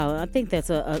I think that's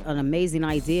an amazing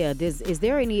idea. Is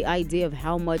there any idea of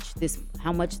how much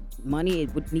money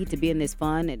it would need to be in this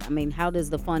fund? And, I mean, how does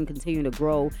the fund continue to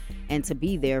grow and to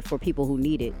be there for people who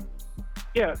need it?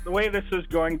 Yeah, the way this is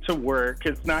going to work,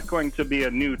 it's not going to be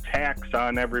a new tax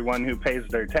on everyone who pays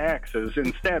their taxes.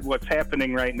 Instead, what's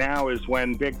happening right now is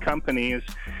when big companies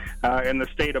in the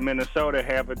state of Minnesota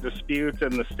have a dispute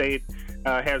and the state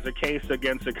has a case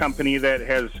against a company that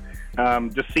has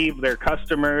deceived their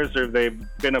customers or they've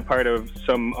been a part of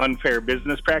some unfair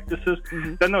business practices,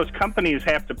 then those companies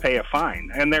have to pay a fine.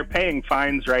 And they're paying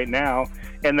fines right now,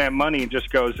 and that money just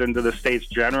goes into the state's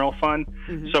general fund.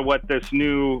 So what this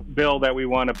new bill that we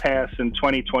want to pass in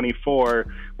 2024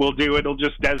 will do, it'll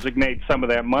just designate some of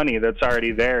that money that's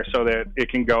already there so that it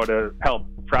can go to help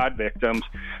fraud victims.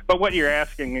 But what you're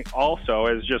asking also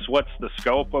is just what's the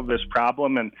scope of this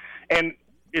problem, and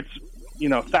it's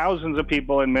thousands of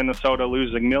people in Minnesota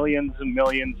losing millions and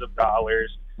millions of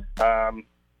dollars, and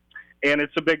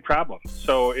it's a big problem.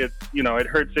 So it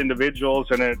hurts individuals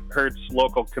and it hurts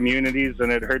local communities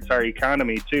and it hurts our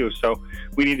economy too. So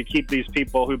we need to keep these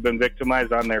people who've been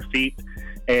victimized on their feet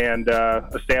and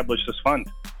establish this fund.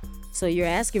 So you're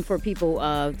asking for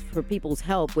people's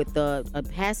help with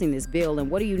passing this bill,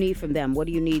 and what do you need from them? What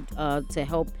do you need to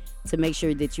help to make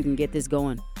sure that you can get this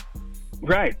going?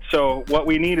 Right. So what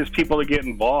we need is people to get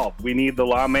involved. We need the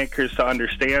lawmakers to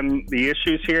understand the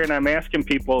issues here, and I'm asking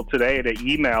people today to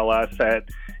email us at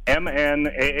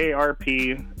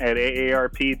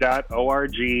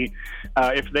mnaarp@aarp.org.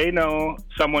 If they know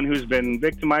someone who's been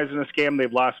victimized in a scam,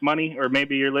 they've lost money, or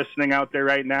maybe you're listening out there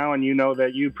right now and you know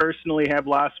that you personally have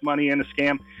lost money in a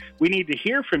scam, we need to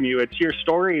hear from you. It's your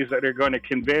stories that are going to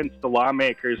convince the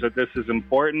lawmakers that this is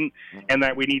important and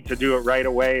that we need to do it right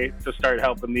away to start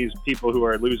helping these people who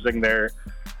are losing their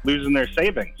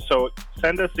savings. So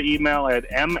send us the email at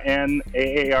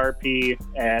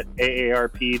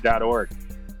mnaarp@aarp.org.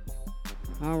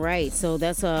 All right, so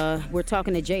that's we're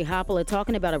talking to Jay Haapala,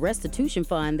 talking about a restitution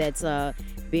fund that's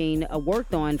being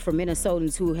worked on for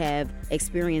Minnesotans who have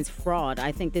experienced fraud.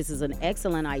 I think this is an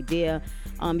excellent idea.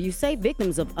 You say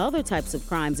victims of other types of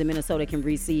crimes in Minnesota can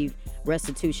receive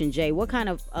restitution. Jay, what kind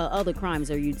of other crimes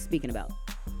are you speaking about?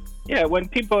 Yeah, when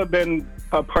people have been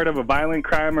a part of a violent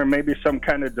crime or maybe some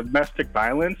kind of domestic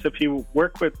violence, if you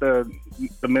work with the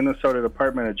Minnesota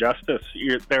Department of Justice,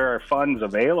 there are funds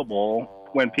available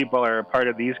when people are a part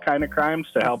of these kind of crimes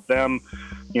to help them,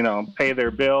 pay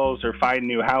their bills or find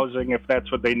new housing if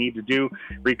that's what they need to do,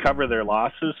 recover their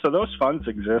losses. So those funds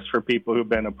exist for people who've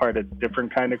been a part of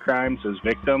different kind of crimes as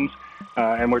victims,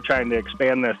 and we're trying to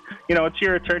expand this. It's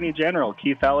your Attorney General,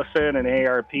 Keith Ellison, and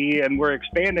AARP, and we're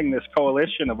expanding this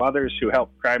coalition of others who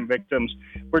help crime victims.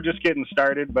 We're just getting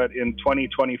started, but in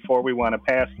 2024 we want to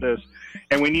pass this,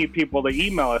 and we need people to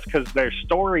email us because their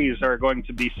stories are going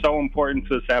to be so important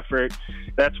to this effort.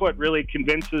 That's what really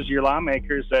convinces your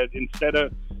lawmakers that instead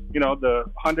of the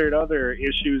 100 other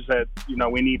issues that,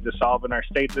 we need to solve in our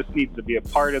state, this needs to be a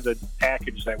part of the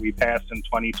package that we passed in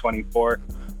 2024.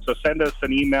 So send us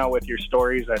an email with your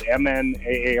stories at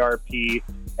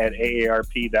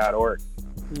mnaarp@aarp.org.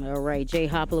 All right, Jay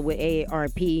Haapala with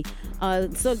AARP.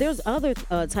 So there's other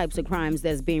types of crimes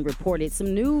that's being reported,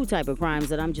 some new type of crimes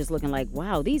that I'm just looking like,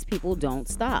 wow, these people don't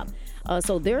stop.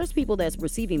 So there's people that's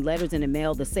receiving letters in the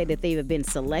mail that say that they have been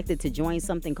selected to join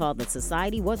something called the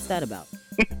Society. What's that about?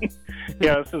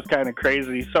 Yeah, this is kind of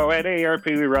crazy. So at AARP,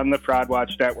 we run the Fraud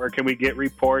Watch Network, and we get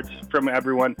reports from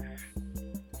everyone.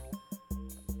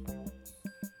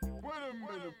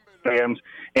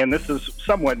 And this is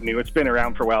somewhat new. It's been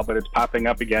around for a while, but it's popping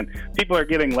up again. People are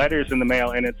getting letters in the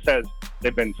mail, and it says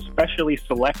they've been specially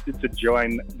selected to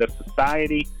join the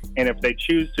society, and if they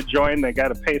choose to join, they got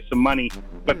to pay some money,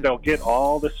 but they'll get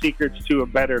all the secrets to a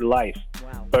better life.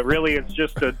 Wow. But really, it's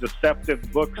just a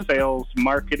deceptive book sales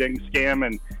marketing scam,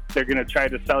 and they're going to try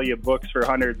to sell you books for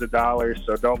hundreds of dollars,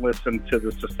 so don't listen to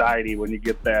the society when you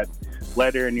get that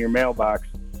letter in your mailbox.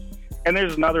 And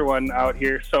there's another one out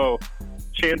here. So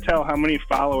Chantel, how many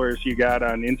followers you got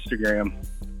on Instagram?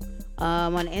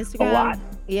 On Instagram? A lot.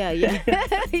 Yeah.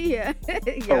 yeah.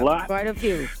 A lot. Quite a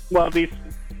few. Well,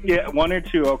 one or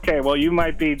two. Okay. Well, you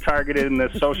might be targeted in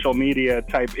the social media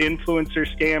type influencer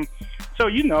scam. So,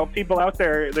 people out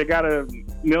there, they got 1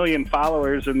 million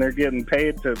followers and they're getting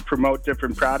paid to promote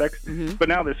different products. Mm-hmm. But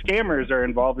now the scammers are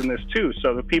involved in this too.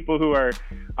 So the people who are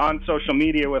on social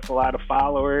media with a lot of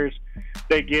followers,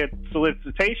 they get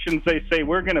solicitations. They say,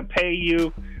 we're going to pay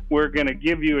you. We're going to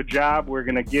give you a job. We're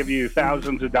going to give you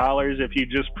thousands of dollars if you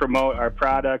just promote our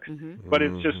products. Mm-hmm. But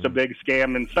it's just a big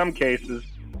scam. In some cases,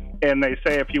 and they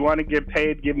say, if you want to get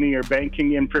paid, give me your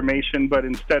banking information. But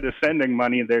instead of sending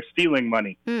money, they're stealing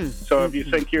money. So if you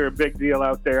think you're a big deal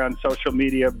out there on social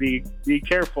media, be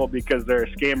careful, because there are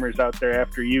scammers out there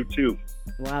after you too.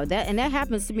 Wow, that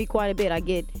happens to me quite a bit. I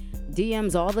get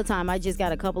DMs all the time. I just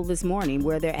got a couple this morning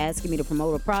where they're asking me to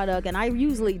promote a product, and I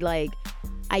usually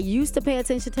I used to pay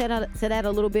attention to that a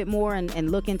little bit more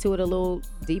and look into it a little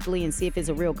deeply and see if it's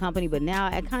a real company. But now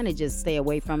I kind of just stay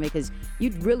away from it, because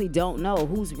you really don't know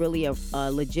who's really a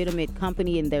legitimate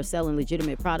company and they're selling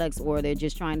legitimate products, or they're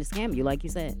just trying to scam you, like you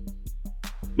said.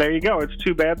 There you go. It's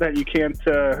too bad that you can't,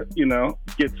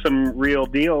 get some real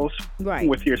deals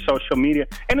with your social media.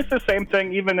 And it's the same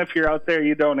thing, even if you're out there,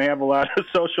 you don't have a lot of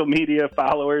social media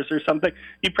followers or something,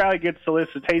 you probably get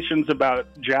solicitations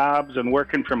about jobs and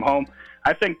working from home.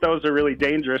 I think those are really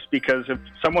dangerous, because if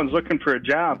someone's looking for a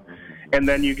job and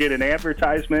then you get an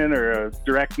advertisement or a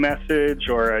direct message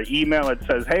or an email that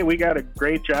says, hey, we got a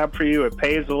great job for you, it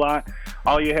pays a lot,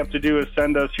 all you have to do is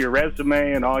send us your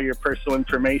resume and all your personal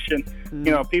information.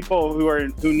 People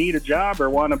who need a job or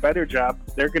want a better job,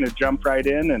 they're going to jump right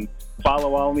in and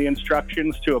follow all the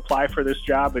instructions to apply for this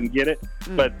job and get it.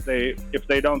 But if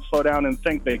they don't slow down and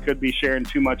think, they could be sharing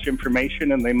too much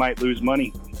information and they might lose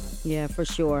money. Yeah, for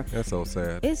sure. That's so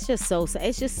sad. It's just so sad.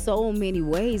 It's just so many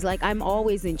ways. Like, I'm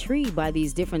always intrigued by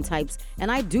these different types.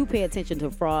 And I do pay attention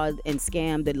to fraud and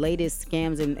scam, the latest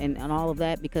scams and all of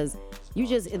that, because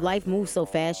life moves so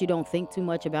fast. You don't think too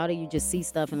much about it. You just see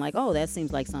stuff and oh, that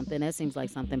seems like something. That seems like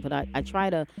something. But I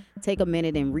try to take a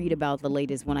minute and read about the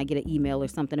latest when I get an email or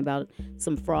something about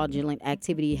some fraudulent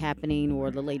activity happening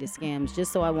or the latest scams,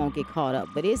 just so I won't get caught up.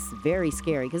 But it's very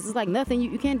scary, because it's like nothing.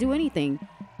 You can't do anything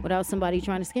without somebody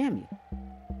trying to scam you.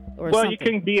 You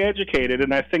can be educated,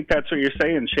 and I think that's what you're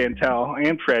saying, Chantel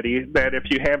and Freddie, that if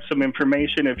you have some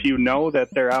information, if you know that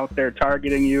they're out there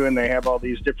targeting you and they have all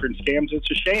these different scams, it's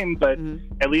a shame, but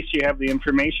at least you have the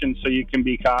information so you can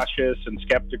be cautious and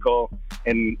skeptical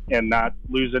and not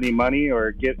lose any money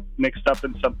or get mixed up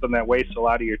in something that wastes a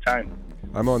lot of your time.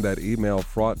 I'm on that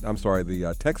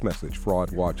the text message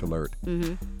fraud watch alert.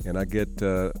 And I get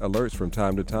alerts from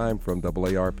time to time from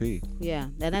AARP. Yeah,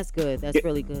 and that's good. That's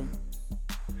really good.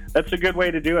 That's a good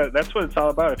way to do it. That's what it's all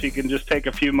about. If you can just take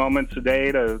a few moments a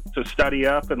day to study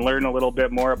up and learn a little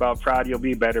bit more about fraud, you'll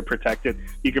be better protected.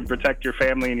 You can protect your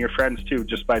family and your friends too,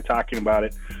 just by talking about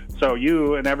it. So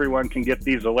you and everyone can get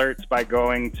these alerts by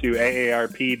going to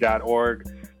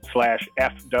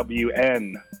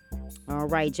aarp.org/FWN. All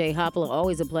right, Jay Haapala,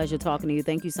 always a pleasure talking to you.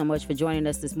 Thank you so much for joining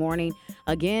us this morning.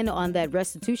 Again, on that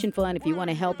restitution fund, if you want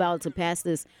to help out to pass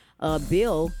this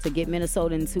bill to get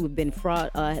Minnesotans who have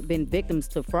been victims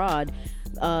to fraud,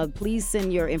 please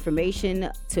send your information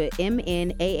to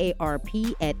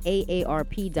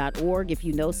mnaarp@aarp.org. If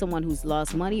you know someone who's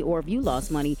lost money, or if you lost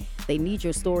money, they need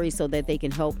your story so that they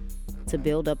can help to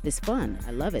build up this fund.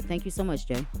 I love it. Thank you so much,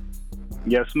 Jay.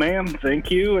 Yes, ma'am.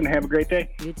 Thank you, and have a great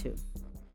day. You too.